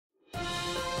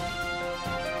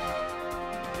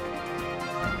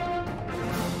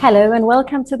Hello and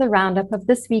welcome to the roundup of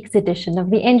this week's edition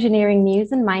of the Engineering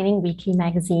News and Mining Weekly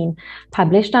magazine,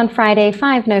 published on Friday,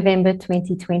 5 November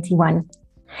 2021.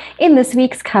 In this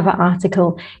week's cover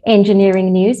article,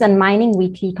 Engineering News and Mining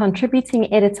Weekly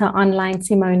contributing editor online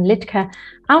Simone Litka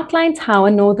outlines how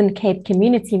a Northern Cape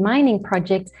community mining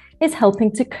project is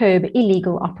helping to curb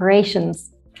illegal operations.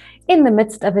 In the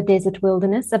midst of a desert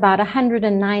wilderness, about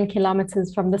 109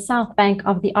 kilometers from the south bank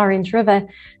of the Orange River,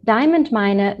 diamond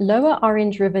miner Lower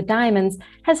Orange River Diamonds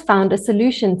has found a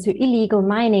solution to illegal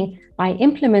mining by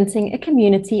implementing a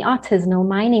community artisanal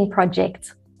mining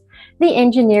project. The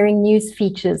Engineering News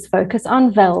features focus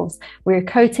on valves, where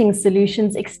coating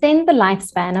solutions extend the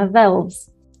lifespan of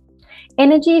valves.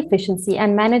 Energy efficiency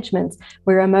and management,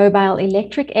 where a mobile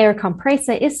electric air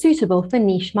compressor is suitable for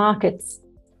niche markets.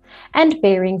 And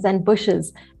bearings and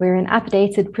bushes, where an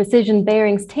updated precision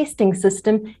bearings testing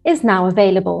system is now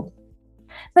available.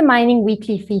 The Mining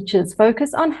Weekly features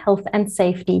focus on health and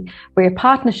safety, where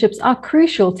partnerships are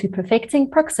crucial to perfecting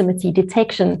proximity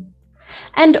detection.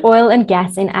 And oil and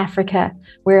gas in Africa,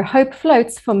 where hope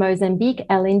floats for Mozambique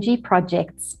LNG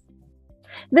projects.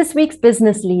 This week's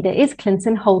business leader is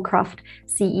Clinton Holcroft,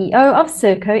 CEO of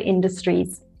Serco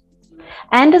Industries.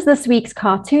 And as this week's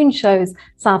cartoon shows,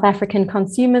 South African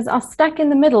consumers are stuck in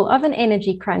the middle of an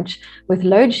energy crunch, with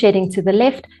load shedding to the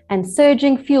left and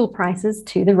surging fuel prices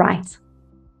to the right.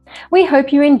 We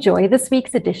hope you enjoy this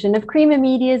week's edition of Creamer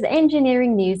Media's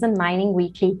Engineering News and Mining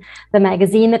Weekly, the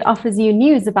magazine that offers you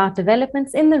news about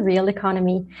developments in the real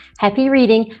economy. Happy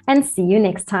reading and see you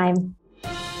next time.